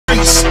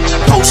streets,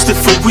 posted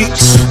for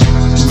weeks.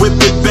 Whip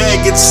it,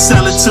 bag it,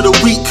 sell it to the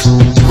weak.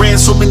 Ran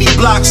so many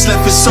blocks,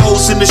 left his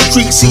souls in the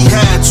streets, he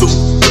had to.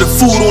 For the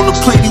food on the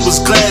plate, he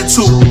was glad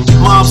to.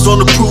 Mom's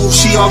don't approve,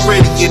 she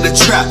already in the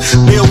trap.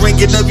 Mail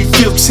ringing every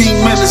 15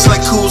 minutes,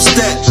 like who's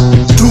that?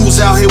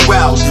 Dudes out here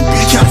wild,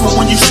 be careful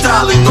when you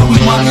styling. Don't be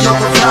money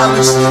over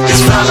violence,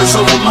 it's violence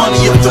over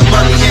money if the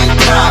money ain't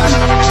piling.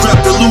 Grab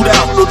the loot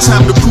out, no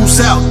time to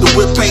cruise out. The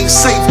whip ain't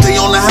safe, they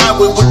on the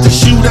highway with the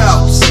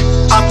shootouts.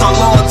 I thought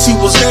loyalty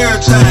was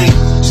everything.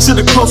 To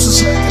the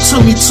closest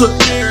to me took,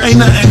 ain't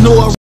nothing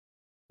no.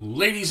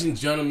 Ladies and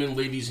gentlemen,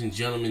 ladies and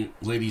gentlemen,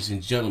 ladies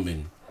and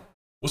gentlemen,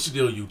 what's the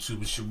deal,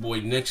 YouTube? It's your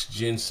boy Next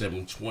Gen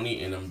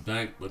 720, and I'm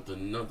back with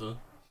another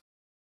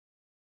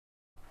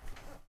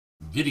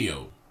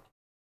video.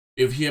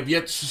 If you have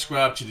yet to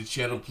subscribe to the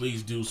channel,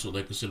 please do so.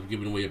 Like I said, I'm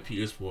giving away a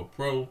PS4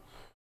 Pro,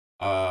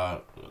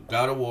 God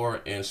of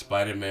War, and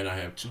Spider-Man. I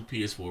have two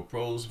PS4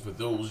 Pros. For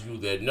those of you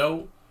that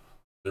know,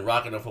 been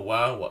rocking them for a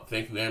while. Well,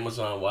 thank you,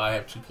 Amazon. Why I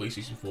have two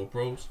PlayStation 4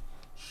 Pros.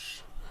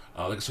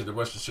 Like I said, the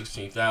rest is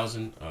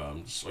 16,000.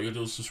 So all you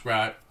do is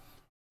subscribe,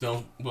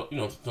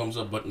 thumbs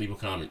up button, leave a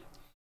comment,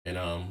 and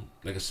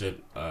like I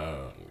said,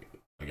 I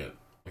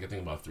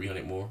think about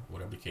 300 more,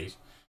 whatever the case.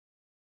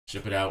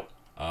 Ship it out.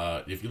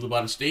 If you live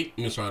out of state,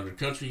 out of the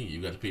country,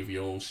 you got to pay for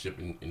your own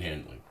shipping and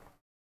handling.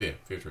 Fair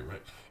trade,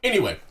 right?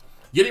 Anyway,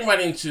 getting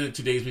right into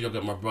today's video, I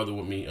got my brother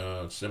with me,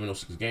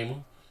 706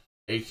 Gamer,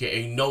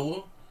 aka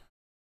Noah.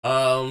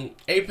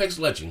 Apex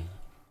Legend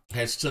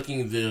has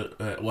taken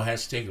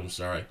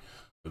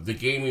the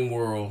gaming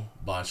world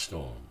by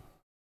storm.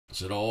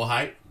 Is it all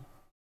hype?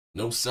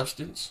 No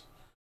substance.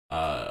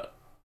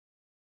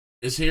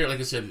 It's here, like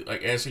I said,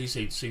 like as you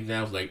say,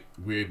 now it's like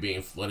we're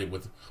being flooded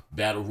with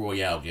battle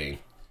royale game.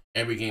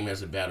 Every game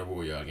has a battle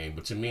royale game,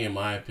 but to me, in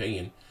my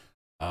opinion,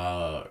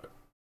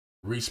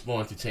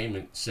 Respawn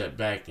Entertainment sat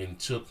back and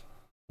took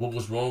what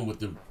was wrong with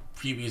the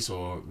previous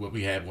or what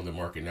we had on the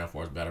market now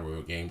for as battle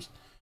royale games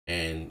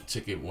and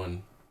took it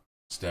one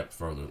step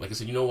further. Like I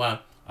said, you know why?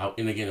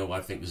 And again, why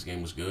I think this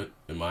game was good,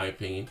 in my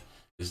opinion,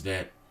 is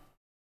that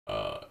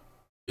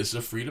it's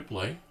a free to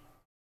play,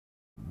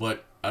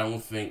 but I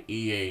don't think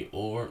EA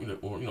or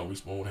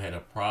Respawn would have had a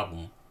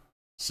problem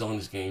selling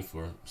this game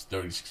for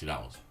 $30,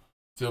 $60.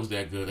 Feels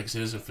that good. Like I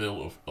said, it doesn't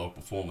feel or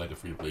perform like a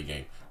free to play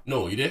game.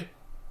 No, you there?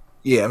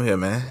 Yeah, I'm here,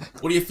 man.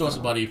 What are your thoughts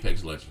about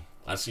Apex Legend?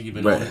 I see you've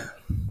been on it.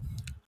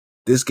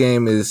 This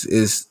game is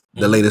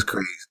the latest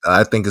craze.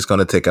 I think it's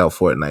gonna take out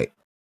Fortnite.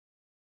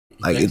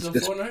 Like it's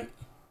Fortnite?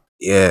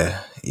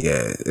 Yeah.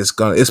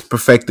 It's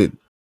perfected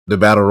the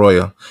battle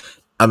royale.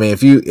 I mean,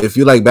 if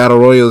you like battle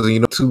royals and you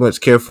don't too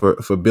much care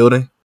for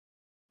building,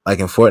 like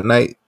in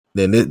Fortnite,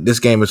 then this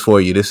game is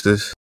for you. This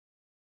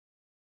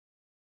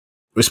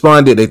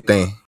Respawn did their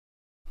thing.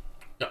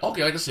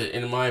 Okay, like I said,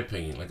 in my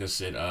opinion, like I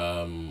said,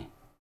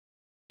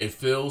 it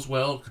feels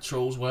well,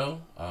 controls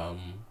well. The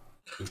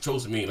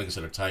controls to me, like I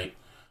said, are tight.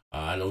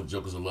 I know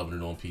jokers are loving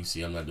it on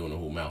PC. I'm not doing the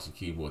whole mouse and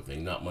keyboard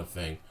thing, not my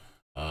thing.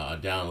 I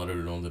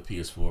downloaded it on the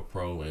PS4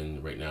 Pro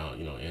and right now,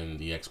 in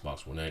the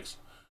Xbox One X.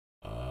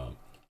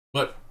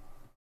 But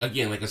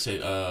again, like I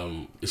said,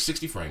 it's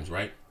 60 frames,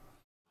 right?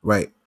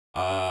 Right.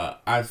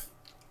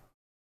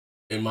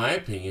 In my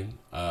opinion,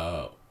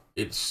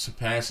 it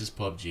surpasses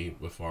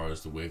PUBG as far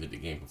as the way that the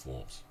game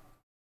performs.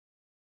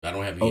 I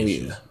don't have any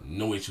issues,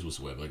 no issues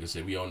whatsoever. Like I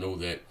said, we all know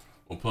that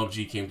when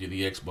PUBG came to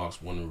the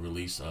Xbox One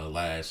release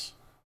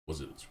was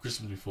it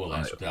Christmas before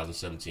last,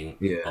 2017?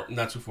 Yeah.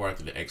 Not too far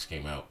after the X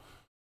came out.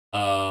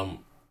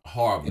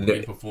 Horrible.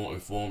 It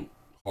performed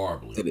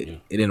horribly.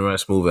 It didn't run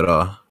smooth at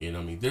all. You know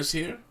what I mean? This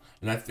here,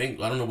 and I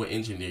don't know what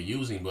engine they're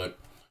using, but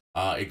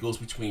it goes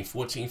between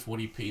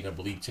 1440p and I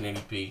believe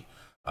 1080p.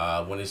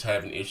 When it's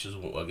having issues,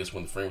 I guess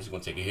when the frames are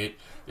going to take a hit,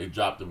 they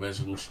drop the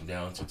resolution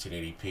down to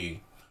 1080p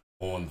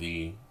on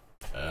the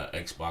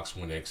Xbox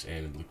One X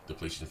and the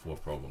PlayStation 4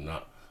 Pro. I'm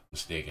not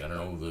mistaken. I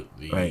don't know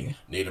the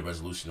native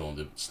resolution on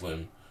the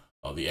Slim,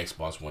 the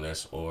Xbox One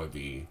S, or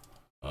the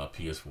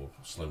PS4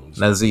 Slim.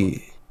 Now,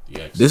 Z,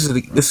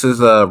 this is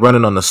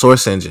running on the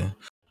Source engine.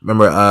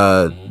 Remember,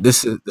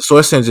 the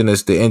Source engine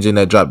is the engine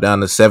that dropped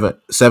down to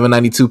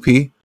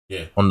 792p.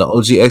 Yeah. On the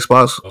OG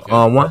Xbox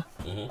One.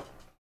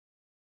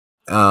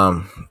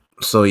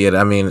 So yeah,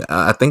 I mean,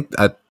 I think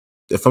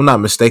if I'm not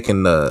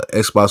mistaken, the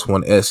Xbox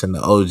One S and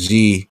the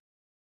OG,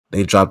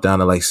 they dropped down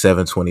to like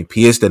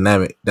 720p. It's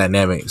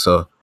dynamic.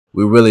 So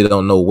we really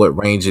don't know what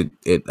range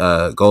it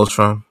goes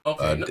from.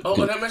 Okay.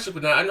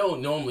 But now I know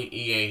normally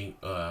EA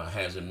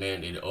has a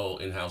mandate all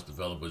in-house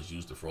developers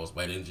use the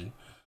Frostbite engine,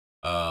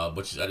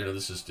 but I don't know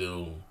this is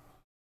still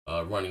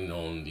running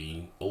on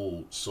the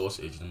old Source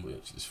engine,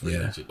 which is pretty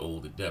much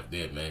old to death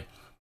there, man.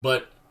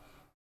 But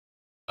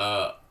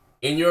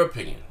in your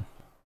opinion,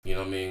 you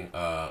know what I mean?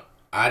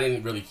 I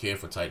didn't really care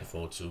for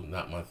Titanfall 2,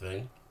 not my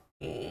thing.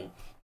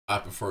 I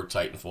prefer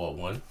Titanfall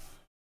 1.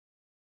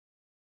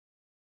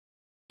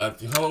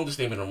 How long has this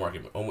game been on the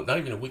market? Not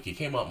even a week. It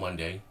came out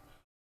Monday.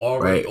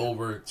 Already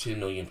over 10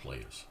 million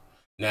players.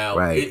 Now,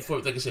 like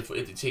I said, for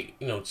it to take,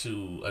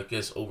 to I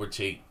guess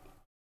overtake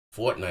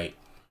Fortnite,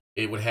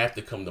 it would have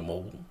to come to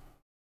mobile.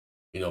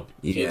 You know,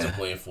 kids are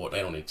playing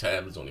Fortnite on their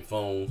tablets, on their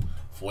phone,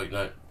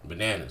 Fortnite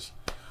bananas.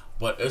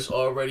 But it's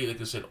already,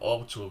 like I said,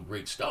 off to a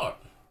great start.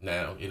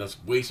 Now, you know,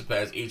 it's way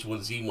surpassed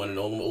H1Z1 and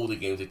all the older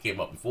games that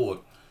came out before.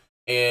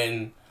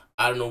 And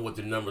I don't know what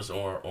the numbers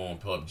are on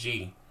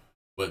PUBG,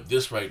 but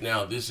this right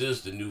now, this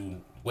is the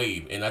new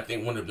wave. And I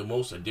think one of the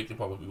most addictive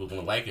part of people are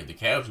going to like it, the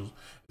casuals,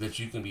 that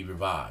you can be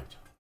revived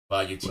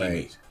by your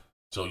teammates. Right.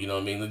 So, you know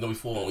what I mean? There's no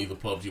before on either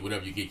PUBG,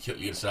 whatever, you get killed,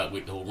 you get shot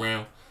with the whole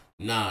round.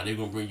 Nah, they're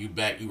going to bring you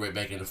back, you right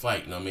back in the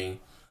fight, you know what I mean?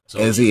 So,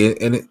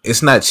 and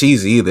it's not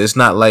cheesy either. It's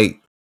not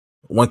like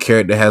one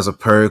character has a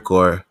perk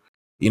or,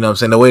 you know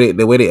what I'm saying,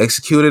 the way they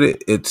executed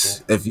it,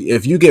 it's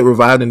if you get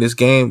revived in this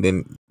game,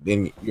 then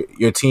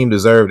your team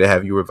deserved to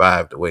have you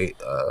revived the way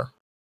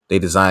they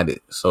designed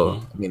it.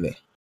 So I mean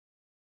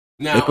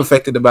they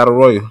perfected the battle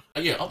royale.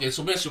 Yeah, okay.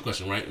 So that's your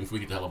question, right? Before we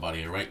get the hell up out of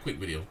here, right? Quick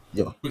video.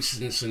 Yeah. Quick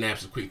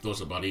synapses, quick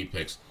thoughts about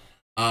Apex.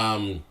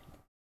 Now,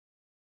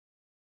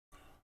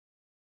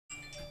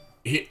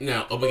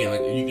 again,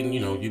 like you can,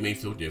 you may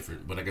feel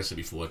different, but like I said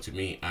before, to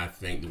me, I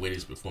think the way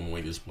this performing, the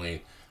way this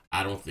playing,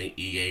 I don't think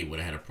EA would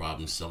have had a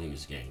problem selling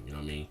this game. You know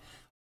what I mean?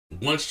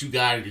 Once you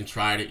got it and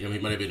tried it,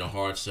 it might have been a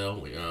hard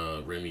sell.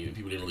 Remy,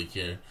 people didn't really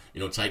care.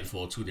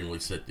 Titanfall 2 didn't really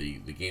set the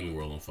gaming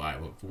world on fire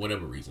for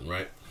whatever reason,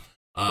 right?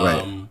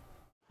 Right.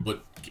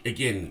 But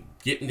again,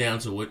 getting down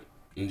to it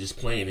and just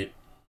playing it,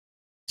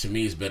 to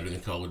me, is better than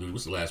Call of Duty.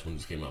 What's the last one that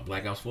just came out?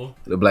 Black Ops 4?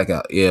 The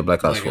Blackout. Yeah,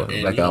 Black Ops 4.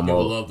 And Blackout mode.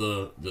 People love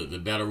the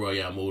Battle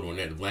Royale mode on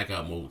that. The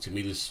Blackout mode, to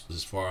me,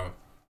 this far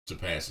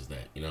surpasses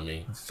that. You know what I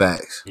mean?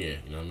 Facts. Yeah,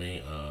 you know what I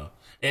mean?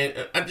 And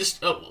I just,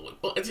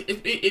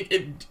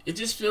 it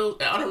just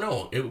feels, I don't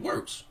know, it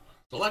works.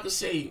 So like I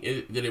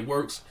say, that it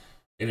works,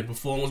 and it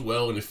performs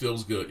well, and it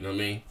feels good, you know what I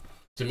mean?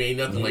 To me,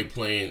 nothing like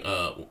playing,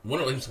 one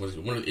of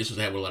the issues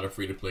I have with a lot of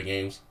free-to-play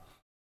games,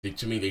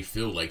 to me, they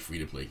feel like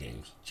free-to-play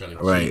games. Trying to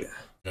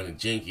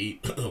janky,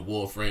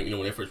 Warframe,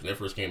 when that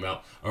first came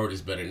out, I heard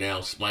it's better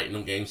now. Smiting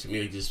them games, to me,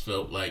 they just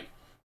felt like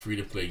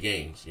free-to-play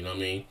games, you know what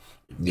I mean?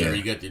 Yeah.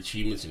 You got the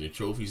achievements and the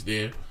trophies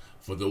there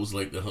for those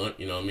like the hunt,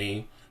 you know what I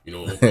mean?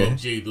 On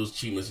PUBG, those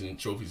achievements and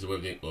trophies or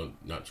everything, or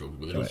not trophies,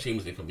 but those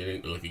achievements that come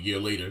in like a year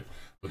later,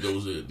 but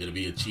those that'll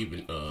be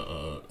achievement.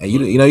 And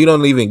you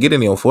don't even get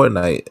any on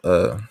Fortnite.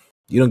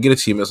 You don't get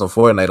achievements on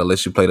Fortnite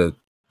unless you play the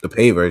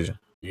paid version.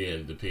 Yeah,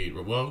 the paid.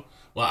 Well,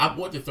 I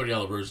bought the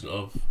 $30 version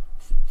of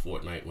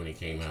Fortnite when it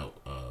came out.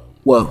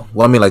 Well,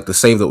 I mean, like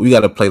we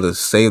got to play the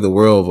Save the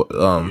World.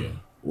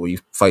 Where you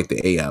fight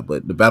the AI,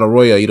 but the Battle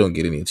Royale, you don't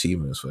get any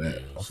achievements for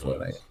that on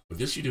Fortnite. But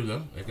this you do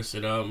though. Like I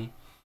said, I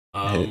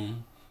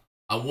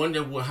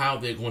wonder how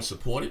they're going to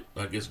support it.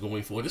 I guess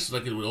going forward, this is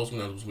like it would also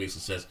be a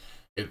success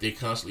if they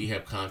constantly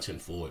have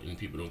content for it and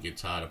people don't get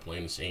tired of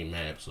playing the same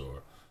maps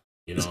or,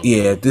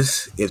 Yeah,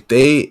 if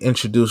they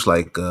introduce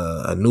like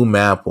a new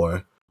map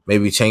or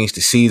maybe change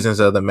the seasons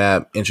of the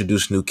map,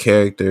 introduce new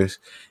characters,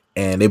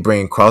 and they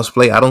bring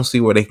crossplay, I don't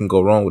see where they can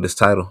go wrong with this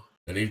title.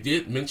 And they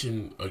did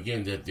mention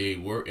again that they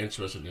were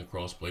interested in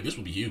crossplay. This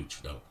would be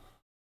huge, though.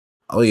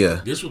 Oh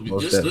yeah, this would be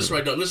this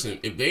right now. Listen,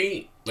 if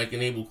they like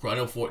enable, I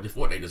know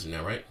Fortnite does it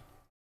now, right?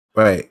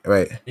 Right.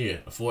 Yeah,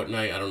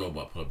 Fortnite. I don't know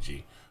about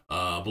PUBG.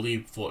 I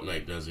believe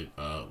Fortnite does it.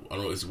 I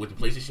don't know. Is it with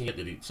the PlayStation yet?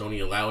 Did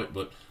Sony allow it?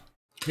 But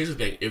here's the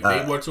thing: if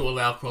they were to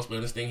allow crossplay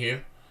on this thing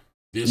here,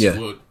 this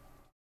would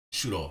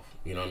shoot off.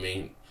 You know what I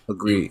mean?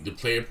 Agreed. The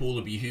player pool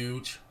would be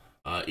huge.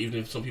 Even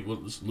if some people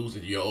lose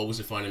it, you're always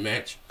a final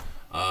match.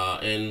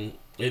 And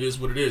it is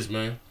what it is,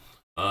 man.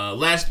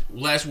 Last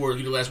word.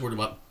 You the last word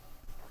about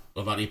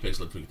Apex.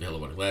 Let's get the hell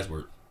about it. Last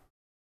word.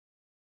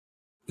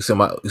 So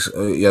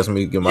you asked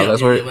me to give my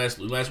last word.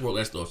 Last word.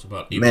 Last thoughts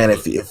about Apex. Man,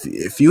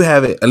 if you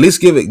haven't, at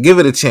least give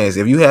it a chance.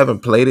 If you haven't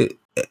played it,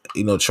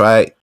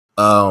 try it.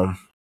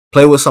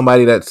 Play with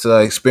somebody that's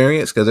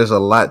experienced, because there's a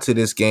lot to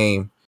this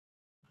game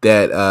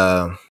that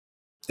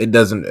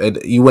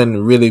you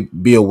wouldn't really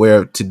be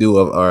aware to do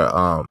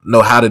or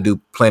know how to do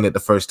playing it the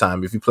first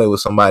time. If you play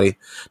with somebody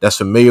that's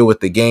familiar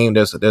with the game,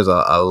 there's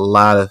a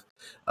lot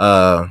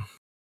of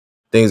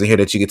things in here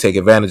that you can take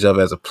advantage of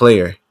as a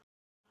player,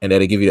 and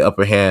that'll give you the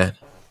upper hand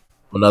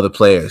on other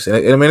players. And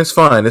I mean, it's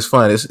fun.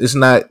 It's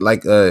not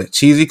like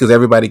cheesy, because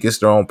everybody gets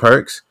their own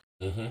perks.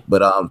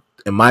 But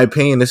in my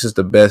opinion, this is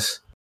the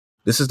best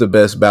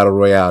battle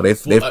royale.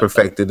 They've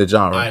perfected the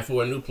genre. All right,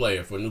 for a new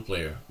player,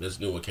 that's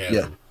new with casual.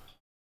 Yeah.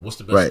 What's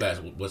the best class?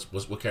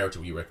 What character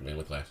would you recommend?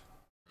 What class?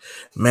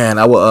 Man,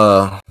 I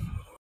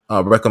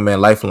would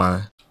recommend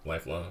Lifeline.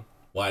 Lifeline.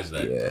 Why is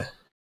that? Yeah,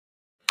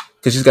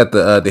 because she's got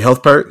the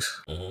health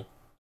perks.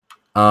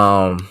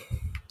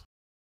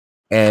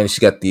 And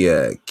she got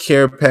the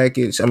care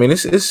package. I mean,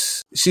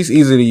 she's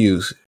easy to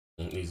use.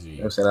 Easy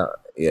to use.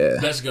 Yeah.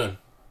 Best gun.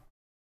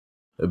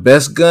 The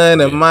best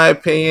gun, in my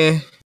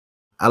opinion,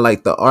 I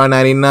like the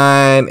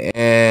R99,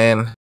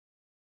 and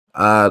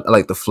I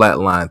like the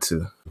Flatline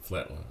too. The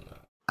Flatline.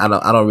 I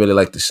don't really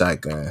like the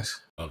shotguns.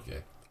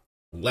 Okay.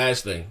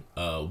 Last thing,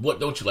 what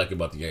don't you like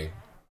about the game?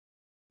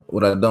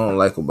 What I don't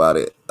like about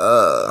it,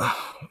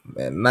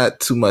 man, not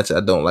too much.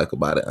 I don't like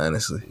about it,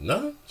 honestly.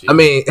 No, I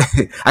mean,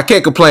 I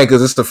can't complain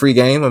because it's the free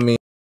game. I mean,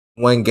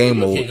 one game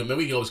mode. We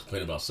can always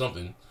complain about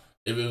something.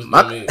 If it was,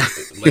 I mean,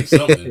 like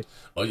something.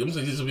 Oh, I'm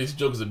saying this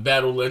joke is a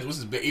battle legend.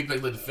 What's this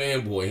Apex Legend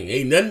fanboy?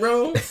 Ain't nothing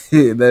wrong.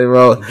 Nothing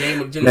wrong.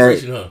 Game of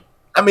generation, huh?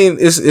 I mean,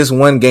 it's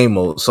one game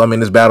mode, so I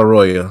mean, it's battle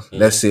royale.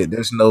 That's it.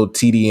 There's no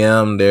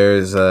TDM.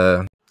 There's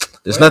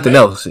nothing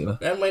else. You know,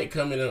 that might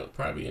come in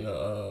probably in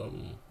the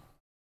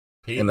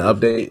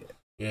update.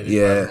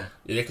 Yeah,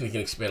 they can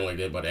expand like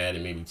that by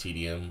adding maybe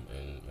TDM.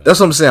 And that's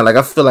what I'm saying. Like,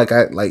 I feel like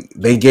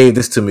they gave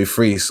this to me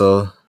free,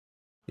 so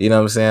you know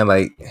what I'm saying.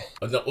 Like,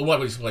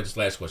 just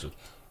last question: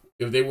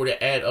 if they were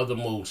to add other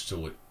modes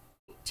to it,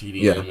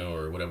 TDM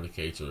or whatever the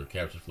case, or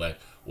capture flag,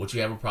 would you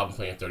have a problem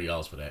paying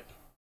 $30 for that?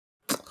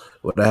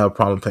 Would I have a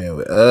problem paying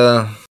with?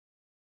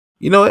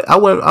 You know what? I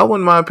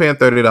wouldn't mind paying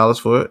 $30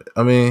 for it.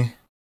 I mean,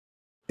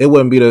 it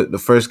wouldn't be the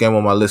first game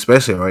on my list,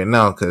 especially right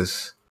now,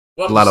 because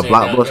a lot of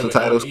blockbuster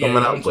titles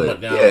coming out.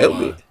 But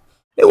yeah,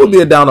 it would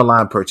be a down the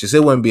line purchase.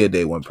 It wouldn't be a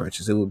day one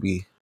purchase. It would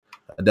be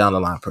a down the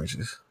line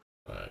purchase.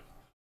 All right.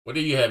 Well,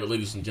 there you have it,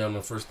 ladies and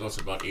gentlemen. First thoughts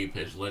about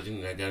Apex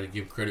Legends. I gotta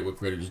give credit where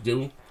credit is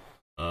due.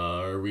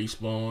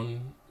 Respawn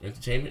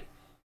Entertainment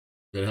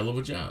did a hell of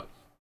a job.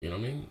 You know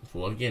what I mean?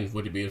 For it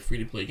to be a free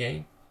to play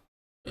game,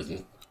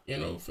 doesn't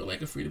feel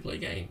like a free to play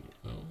game.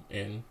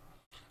 And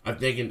I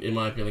think, in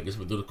my opinion, like it's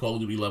for the Call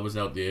of Duty lovers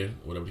out there,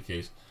 whatever the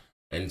case.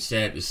 And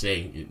sad to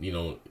say, I think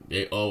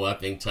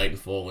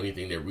Titanfall,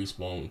 anything that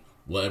Respawn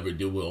will ever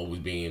do will always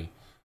be in,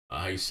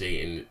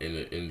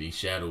 in the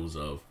shadows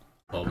of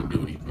Call of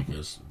Duty,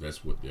 because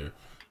that's what they're,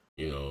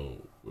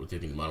 what they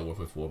think Modern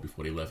Warfare 4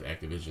 before they left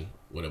Activision,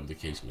 whatever the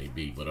case may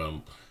be. But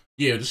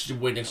this is your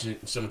boy Next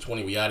December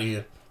 20. We out of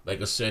here. Like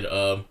I said,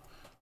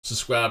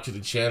 subscribe to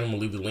the channel. I'm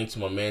gonna leave the link to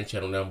my man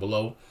channel down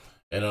below,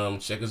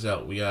 and check us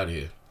out. We out of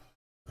here.